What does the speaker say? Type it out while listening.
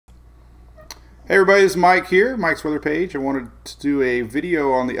Hey everybody, it's Mike here, Mike's Weather Page. I wanted to do a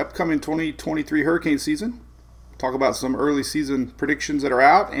video on the upcoming 2023 hurricane season. Talk about some early season predictions that are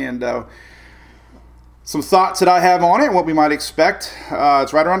out and some thoughts that I have on it and what we might expect.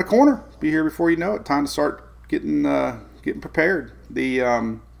 It's right around the corner. Be here before you know it. Time to start getting prepared.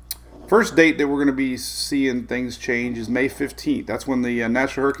 The first date that we're going to be seeing things change is May 15th. That's when the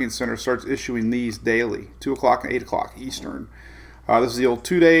National Hurricane Center starts issuing these daily, 2 o'clock and 8 o'clock Eastern. This is the old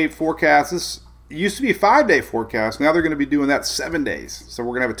 2-day forecast. This used to be a 5-day forecast. Now they're going to be doing that 7 days. So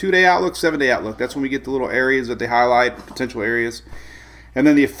we're going to have a 2-day outlook, 7-day outlook. That's when we get the little areas that they highlight, potential areas. And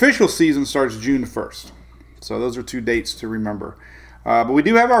then the official season starts June 1st. So those are 2 dates to remember. But we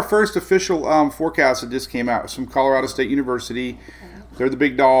do have our first official forecast that just came out. It's from Colorado State University. They're the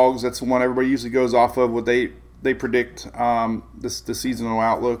big dogs. That's the one everybody usually goes off of, what they predict the seasonal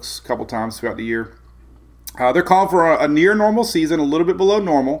outlooks a couple times throughout the year. They're calling for a near normal season, a little bit below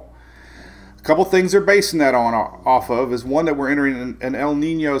normal. A couple things they're basing that off of is one, that we're entering an El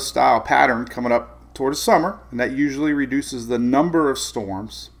Nino style pattern coming up toward the summer, and that usually reduces the number of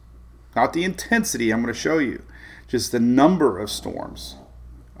storms, not the intensity. I'm going to show you just the number of storms.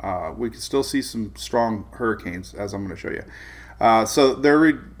 We can still see some strong hurricanes, as I'm going to show you. So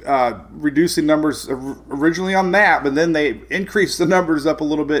they're reducing numbers originally on that, but then they increase the numbers up a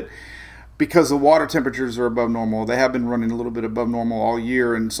little bit because the water temperatures are above normal. They have been running a little bit above normal all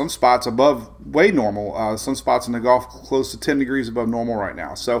year, and some spots above way normal. Some spots in the Gulf close to 10 degrees above normal right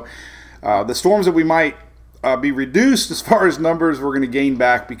now. So the storms that we might be reduced as far as numbers, we're going to gain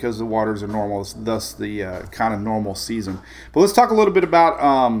back because the waters are normal, thus the kind of normal season. But let's talk a little bit about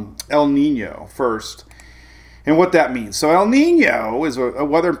El Nino first and what that means. So El Nino is a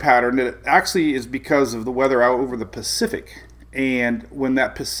weather pattern that actually is because of the weather out over the Pacific. And when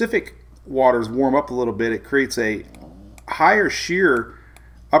that Pacific waters warm up a little bit, it creates a higher shear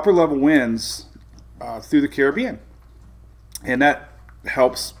upper level winds through the Caribbean, and that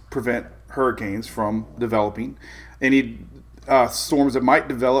helps prevent hurricanes from developing. Any storms that might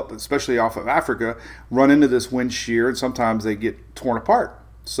develop, especially off of Africa, run into this wind shear, and sometimes they get torn apart.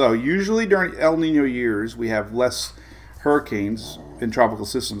 So usually during El Nino years we have less hurricanes in tropical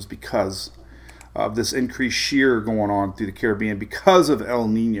systems because of this increased shear going on through the Caribbean because of El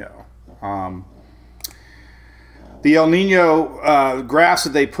Nino. The El Nino graphs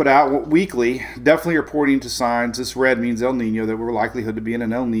that they put out weekly definitely are pointing to signs. This red means El Nino, that we're likelihood to be in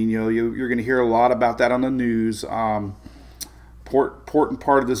an El Nino. You're going to hear a lot about that on the news. Important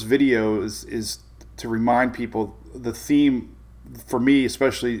part of this video is to remind people the theme, for me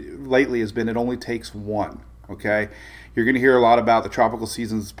especially lately, has been it only takes one. Okay, you're going to hear a lot about the tropical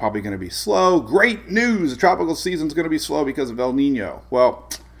season's probably going to be slow. Great news, the tropical season's going to be slow because of El Nino. Well,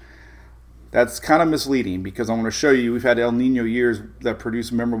 that's kind of misleading, because I want to show you we've had El Nino years that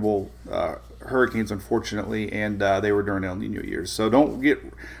produce memorable hurricanes, unfortunately, and they were during El Nino years. So don't get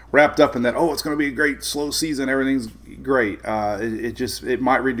wrapped up in that, oh, it's going to be a great slow season, everything's great. It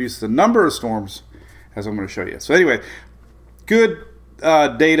might reduce the number of storms, as I'm going to show you. So anyway, good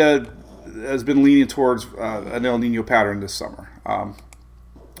data has been leaning towards an El Nino pattern this summer.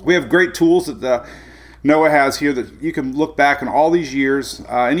 We have great tools that NOAA has here that you can look back on all these years.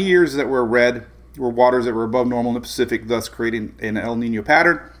 Any years that were red were waters that were above normal in the Pacific, thus creating an El Nino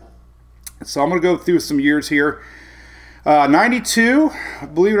pattern. So I'm going to go through some years here. 92,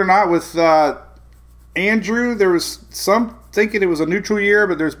 believe it or not, with Andrew, there was some thinking it was a neutral year,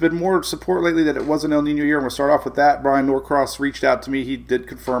 but there's been more support lately that it was an El Nino year. I'm going to start off with that. Brian Norcross reached out to me. He did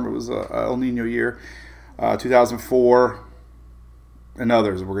confirm it was a El Nino year. 2004 and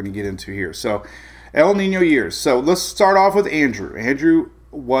others we're going to get into here. So El Nino years. So let's start off with Andrew. Andrew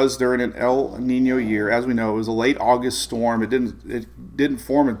was during an El Nino year. As we know, it was a late August storm. It didn't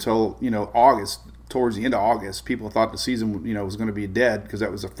form until August, towards the end of August. People thought the season was going to be dead because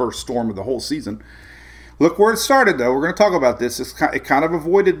that was the first storm of the whole season. Look where it started, though. We're going to talk about this. It kind of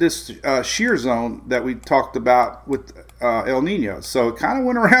avoided this shear zone that we talked about with El Nino. So it kind of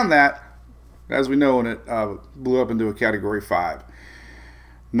went around that, as we know, and it blew up into a Category 5.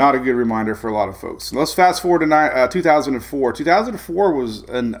 Not a good reminder for a lot of folks. Let's fast forward to 2004. 2004 was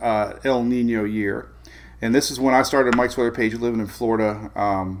an El Nino year, and this is when I started Mike's Weather Page living in Florida.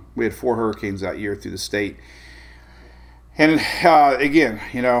 We had 4 hurricanes that year through the state. And again,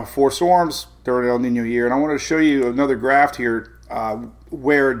 4 storms during El Nino year. And I want to show you another graph here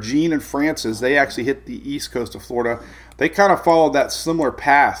where Gene and Francis, they actually hit the east coast of Florida. They kind of followed that similar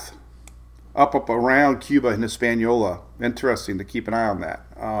path up around Cuba and Hispaniola. Interesting to keep an eye on that.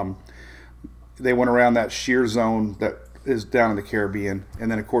 They went around that shear zone that is down in the Caribbean.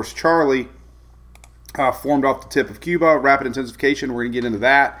 And then, of course, Charlie formed off the tip of Cuba, rapid intensification. We're going to get into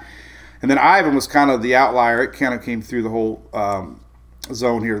that. And then Ivan was kind of the outlier. It kind of came through the whole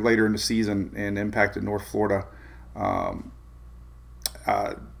zone here later in the season and impacted North Florida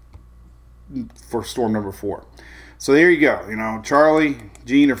for storm number 4. So there you go. You know, Charlie,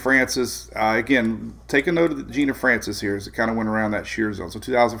 Gene, and Francis. Again, take a note of Gene and Francis here as it kind of went around that shear zone. So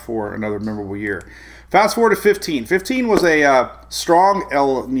 2004, another memorable year. Fast forward to 15. 15 was a strong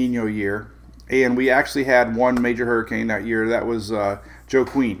El Nino year, and we actually had one major hurricane that year. That was Joe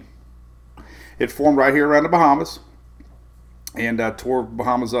Queen. It formed right here around the Bahamas and tore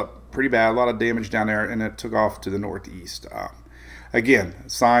Bahamas up pretty bad. A lot of damage down there, and it took off to the northeast. Again,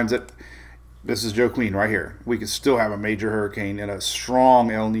 signs that this is Joe Queen right here. We could still have a major hurricane in a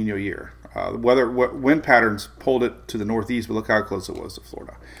strong El Nino year. Wind patterns pulled it to the northeast, but look how close it was to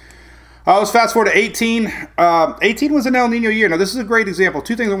Florida. Let's fast forward to 18. 18 was an El Nino year. Now, this is a great example.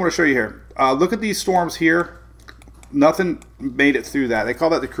 Two things I want to show you here. Look at these storms here. Nothing made it through that. They call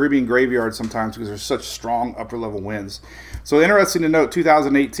that the Caribbean graveyard sometimes because there's such strong upper-level winds. So interesting to note,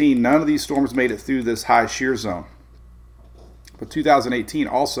 2018, none of these storms made it through this high shear zone. But 2018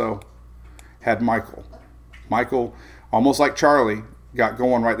 also had Michael. Michael, almost like Charlie, got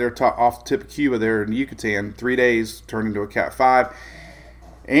going right there off the tip of Cuba there in Yucatan. 3 days, turned into a Cat 5.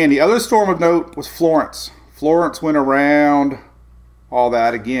 And the other storm of note was Florence. Florence went around all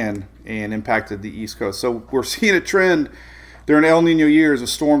that again and impacted the East Coast. So we're seeing a trend during El Nino years of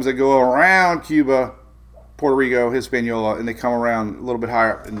storms that go around Cuba, Puerto Rico, Hispaniola, and they come around a little bit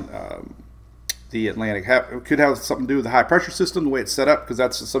higher up in the Atlantic. It could have something to do with the high pressure system, the way it's set up, because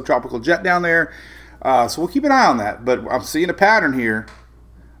that's a subtropical jet down there. So we'll keep an eye on that. But I'm seeing a pattern here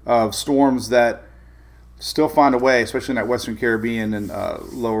of storms that still find a way, especially in that Western Caribbean and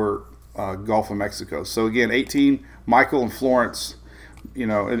lower Gulf of Mexico. So again, 18, Michael and Florence, you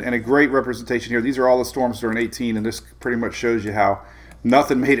know, and a great representation here. These are all the storms during 18, and this pretty much shows you how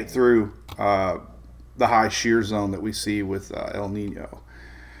nothing made it through the high shear zone that we see with El Nino.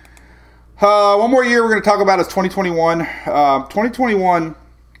 One more year we're going to talk about is 2021. 2021,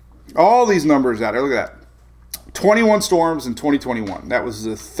 all these numbers out there, look at that. 21 storms in 2021. That was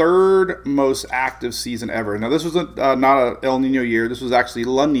the 3rd most active season ever. Now, this was not an El Nino year. This was actually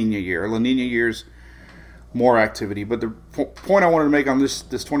La Nina year. La Nina year's more activity. But the point I wanted to make on this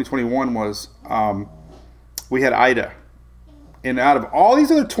 2021 was we had Ida. And out of all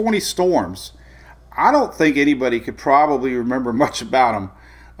these other 20 storms, I don't think anybody could probably remember much about them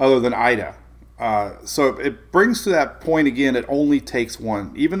other than Ida. So it brings to that point again, it only takes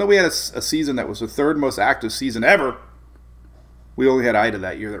one. Even though we had a season that was the 3rd most active season ever, we only had Ida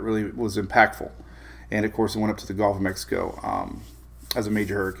that year that really was impactful. And of course, it went up to the Gulf of Mexico as a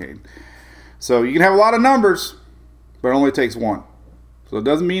major hurricane. So you can have a lot of numbers, but it only takes one. So it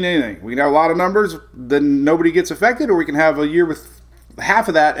doesn't mean anything. We can have a lot of numbers, then nobody gets affected, or we can have a year with half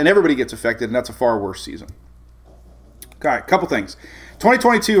of that and everybody gets affected, and that's a far worse season. Okay, a couple things.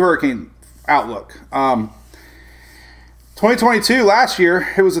 2022 hurricane outlook. 2022, last year,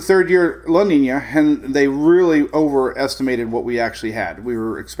 it was the 3rd year La Nina, and they really overestimated what we actually had. We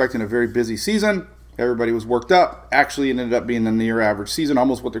were expecting a very busy season. Everybody was worked up. Actually, it ended up being a near average season,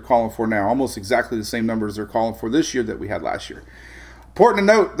 almost what they're calling for now, almost exactly the same numbers they're calling for this year that we had last year. Important to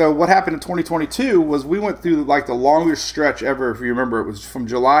note, though, what happened in 2022 was we went through like the longest stretch ever. If you remember, it was from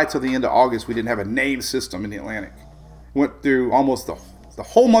July till the end of August. We didn't have a named system in the Atlantic. Went through almost the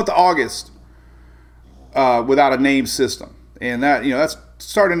whole month of August without a named system, and that, you know, that's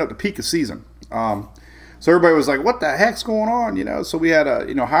starting up the peak of season. So everybody was like, "What the heck's going on?" You know. So we had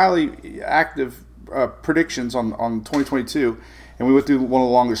highly active predictions on 2022, and we went through one of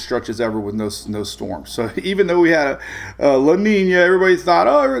the longest stretches ever with no storms. So even though we had a La Nina, everybody thought,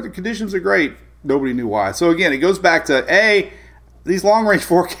 "Oh, the conditions are great." Nobody knew why. So again, it goes back to these long range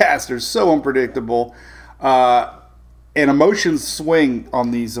forecasts are so unpredictable. And emotions swing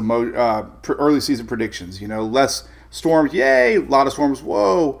on these early season predictions. You know, less storms, yay! A lot of storms,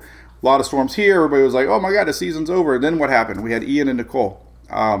 whoa! A lot of storms here. Everybody was like, "Oh my God, the season's over." And then what happened? We had Ian and Nicole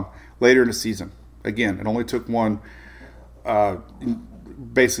later in the season. Again, it only took one.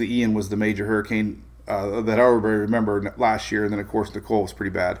 Basically, Ian was the major hurricane that everybody remembered last year, and then of course Nicole was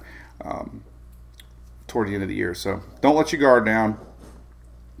pretty bad toward the end of the year. So don't let your guard down.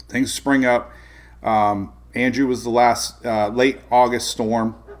 Things spring up. Andrew was the last late August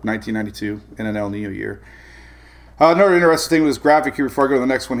storm, 1992, in an El Nino year. Another interesting thing with this graphic here before I go to the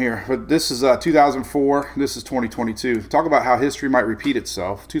next one here. But this is 2004. This is 2022. Talk about how history might repeat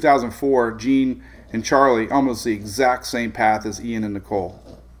itself. 2004, Gene and Charlie, almost the exact same path as Ian and Nicole.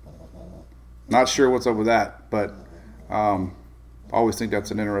 Not sure what's up with that, but I always think that's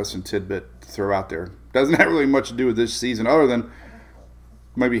an interesting tidbit to throw out there. Doesn't have really much to do with this season other than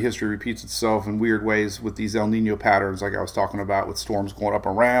maybe history repeats itself in weird ways with these El Nino patterns, like I was talking about, with storms going up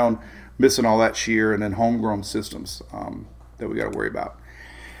around, missing all that shear, and then homegrown systems that we got to worry about.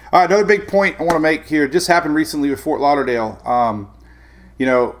 All right, another big point I want to make here just happened recently with Fort Lauderdale. You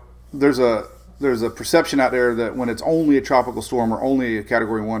know, there's a perception out there that when it's only a tropical storm or only a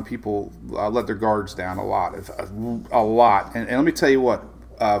Category 1, people let their guards down a lot. And let me tell you what,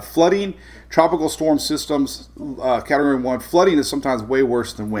 flooding, tropical storm systems, Category 1, flooding is sometimes way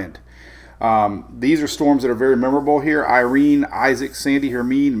worse than wind. These are storms that are very memorable here. Irene, Isaac, Sandy,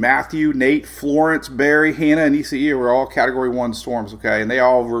 Hermine, Matthew, Nate, Florence, Barry, Hannah, and Isaiah were all Category 1 storms, okay? And they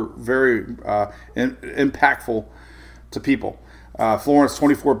all were very impactful to people. Florence,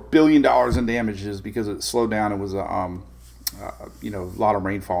 $24 billion in damages because it slowed down. It was you know, a lot of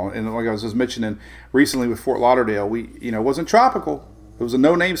rainfall. And like I was just mentioning recently with Fort Lauderdale, it wasn't tropical. It was a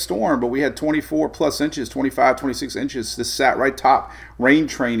no-name storm, but we had 24 plus inches, 25, 26 inches. This sat right top rain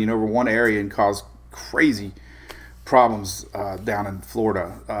training over one area and caused crazy problems down in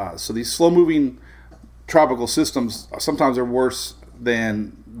Florida. So these slow-moving tropical systems sometimes are worse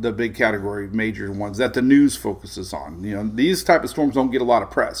than the big category major ones that the news focuses on. You know, these type of storms don't get a lot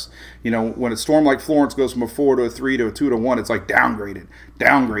of press. You know, when a storm like Florence goes from a 4 to a 3 to a 2 to 1, it's like downgraded.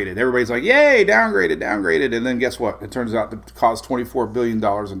 Everybody's like, yay, downgraded. And then guess what? It turns out to cause $24 billion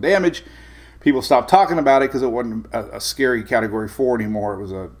in damage. People stopped talking about it because it wasn't a scary Category 4 anymore. It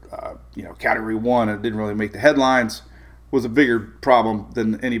was a Category 1, and it didn't really make the headlines. It was a bigger problem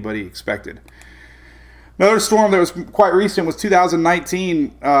than anybody expected. Another storm that was quite recent was 2019.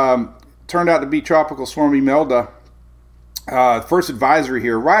 Turned out to be Tropical Storm Imelda. First advisory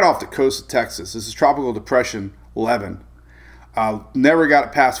here, right off the coast of Texas. This is Tropical Depression 11. Never got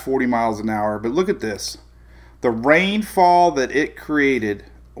it past 40 miles an hour. But look at this. The rainfall that it created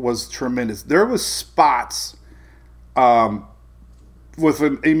was tremendous. There was spots with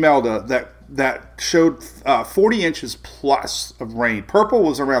Imelda that showed 40 inches plus of rain. Purple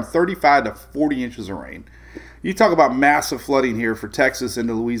was around 35 to 40 inches of rain. You talk about massive flooding here for Texas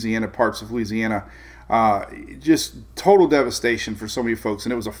into Louisiana, parts of Louisiana. Just total devastation for so many folks.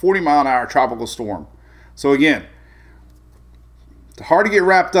 And it was a 40-mile-an-hour tropical storm. So again, it's hard to get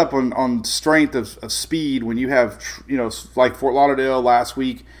wrapped up on strength of speed when you have, like Fort Lauderdale last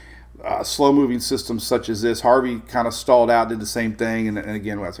week, slow-moving systems such as this. Harvey kind of stalled out, did the same thing, and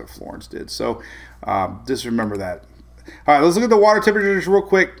again, that's what Florence did. So just remember that. All right, let's look at the water temperatures real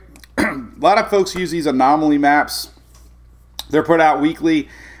quick. A lot of folks use these anomaly maps. They're put out weekly.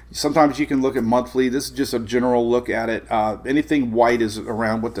 Sometimes you can look at monthly. This is just a general look at it. Anything white is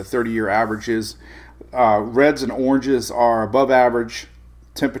around what the 30-year average is. Reds and oranges are above average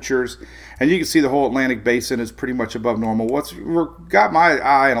temperatures, and you can see the whole Atlantic basin is pretty much above normal. What's got my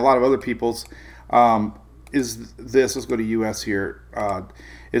eye and a lot of other people's is this. Let's go to U.S. here.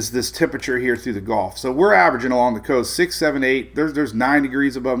 Is this temperature here through the Gulf? So we're averaging along the coast 6, 7, 8. There's 9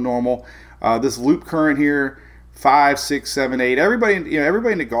 degrees above normal. This loop current here, 5, 6, 7, 8. Everybody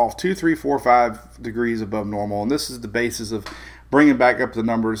in the Gulf 2, 3, 4, 5 degrees above normal, and this is the basis of bringing back up the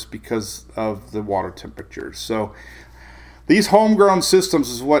numbers because of the water temperatures. So these homegrown systems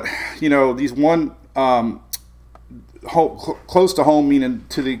is what, these one close to home, meaning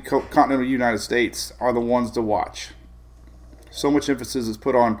to the continental United States, are the ones to watch. So much emphasis is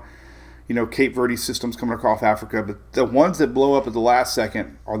put on, Cape Verde systems coming across Africa, but the ones that blow up at the last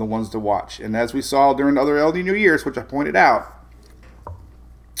second are the ones to watch. And as we saw during other El Nino years, which I pointed out,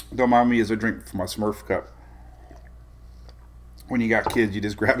 don't mind me as I drink from my Smurf cup. When you got kids, you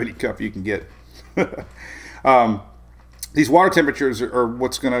just grab any cup you can get. These water temperatures are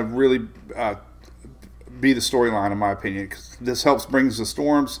what's going to really be the storyline, in my opinion, because this helps bring the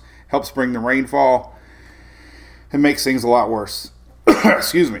storms, helps bring the rainfall. It makes things a lot worse.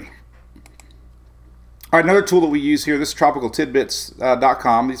 Excuse me. All right, another tool that we use here, this is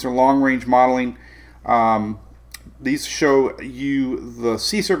tropicaltidbits.com. These are long-range modeling. These show you the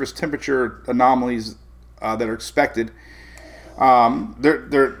sea surface temperature anomalies that are expected.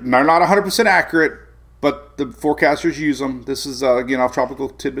 They're not 100% accurate, but the forecasters use them. This is, again, off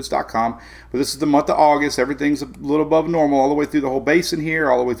tropicaltidbits.com. But this is the month of August. Everything's a little above normal all the way through the whole basin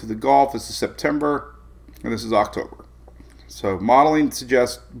here, all the way through the Gulf. This is September, and this is October. So modeling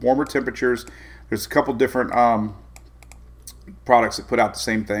suggests warmer temperatures. There's a couple different products that put out the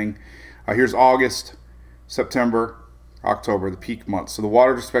same thing. Here's August, September, October, the peak months. So the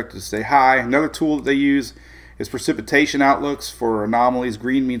water is expected to stay high. Another tool that they use is precipitation outlooks for anomalies.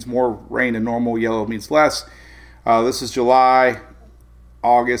 Green means more rain than normal. Yellow means less. This is July,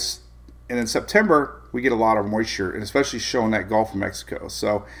 August, and in September we get a lot of moisture, and especially showing that Gulf of Mexico.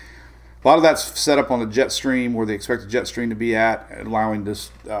 So A lot of that's set up on the jet stream where they expect the jet stream to be at, allowing this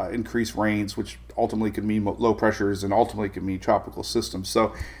increased rains, which ultimately could mean low pressures and ultimately could mean tropical systems.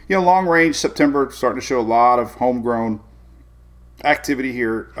 So, long range, September, starting to show a lot of homegrown activity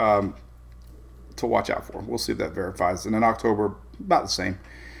here to watch out for. We'll see if that verifies. And then October, about the same.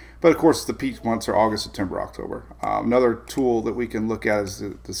 But of course, the peak months are August, September, October. Another tool that we can look at is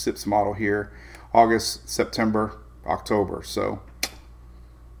the SIPS model here, August, September, October. So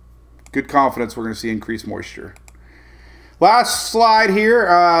good confidence we're going to see increased moisture. Last slide here,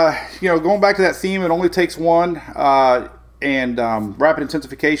 going back to that theme, it only takes one, and rapid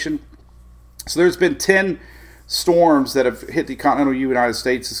intensification. So there's been 10 storms that have hit the continental United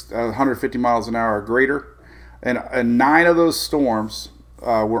States 150 miles an hour or greater, and 9 of those storms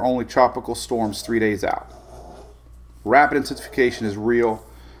were only tropical storms 3 days out. Rapid intensification is real.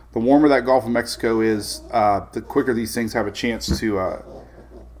 The warmer that Gulf of Mexico is, the quicker these things have a chance to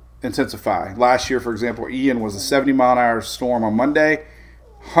intensify. Last year, for example, Ian was a 70-mile-an-hour storm on Monday,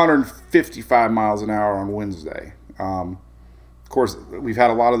 155 miles an hour on Wednesday. Of course, we've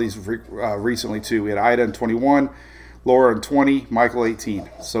had a lot of these recently too. We had Ida in 21, Laura in 20, Michael 18.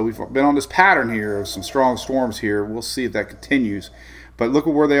 So we've been on this pattern here of some strong storms here. We'll see if that continues. But look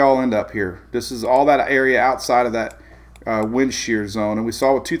at where they all end up here. This is all that area outside of that wind shear zone. And we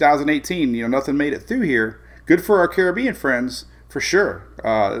saw with 2018, nothing made it through here. Good for our Caribbean friends, for sure.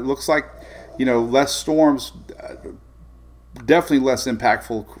 It looks like, less storms, definitely less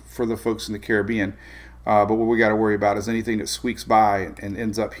impactful for the folks in the Caribbean. But what we got to worry about is anything that squeaks by and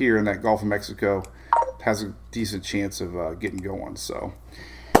ends up here in that Gulf of Mexico has a decent chance of getting going. So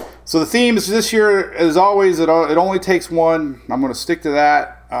the theme is this year, as always, it only takes one. I'm going to stick to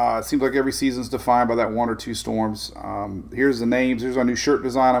that. It seems like every season's defined by that 1 or 2 storms. Here's the names. Here's our new shirt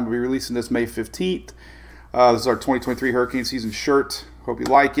design. I'm going to be releasing this May 15th. This is our 2023 hurricane season shirt. Hope you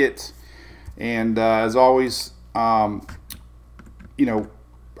like it. And as always,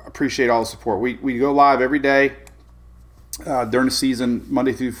 appreciate all the support. We go live every day during the season,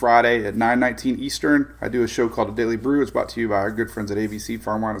 Monday through Friday at 9:19 Eastern. I do a show called The Daily Brew. It's brought to you by our good friends at ABC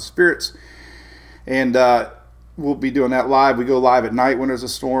Farm Wine and Spirits. And we'll be doing that live. We go live at night when there's a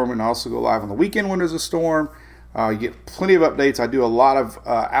storm, and also go live on the weekend when there's a storm. You get plenty of updates. I do a lot of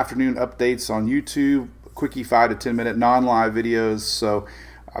afternoon updates on YouTube, quickie 5 to 10 minute non-live videos. So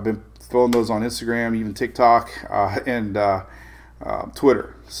I've been throwing those on Instagram, even TikTok, and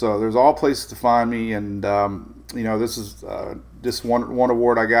Twitter. So there's all places to find me. And this is just one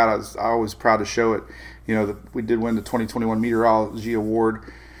award I got. I was always proud to show it. We did win the 2021 Meteorology Award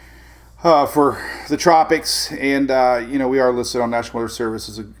for the tropics, and we are listed on National Weather Service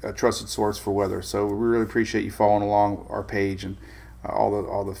as a trusted source for weather. So we really appreciate you following along our page and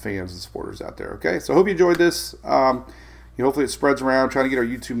all the fans and supporters out there. Okay, so I hope you enjoyed this. Hopefully it spreads around. Trying to get our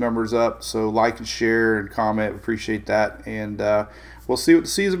YouTube numbers up, so like and share and comment. Appreciate that, and we'll see what the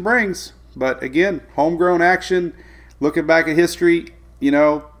season brings. But again, homegrown action. Looking back at history,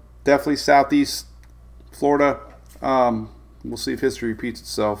 definitely Southeast Florida. We'll see if history repeats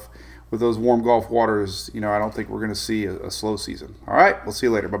itself with those warm Gulf waters. I don't think we're going to see a slow season. All right, we'll see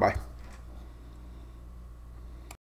you later. Bye-bye.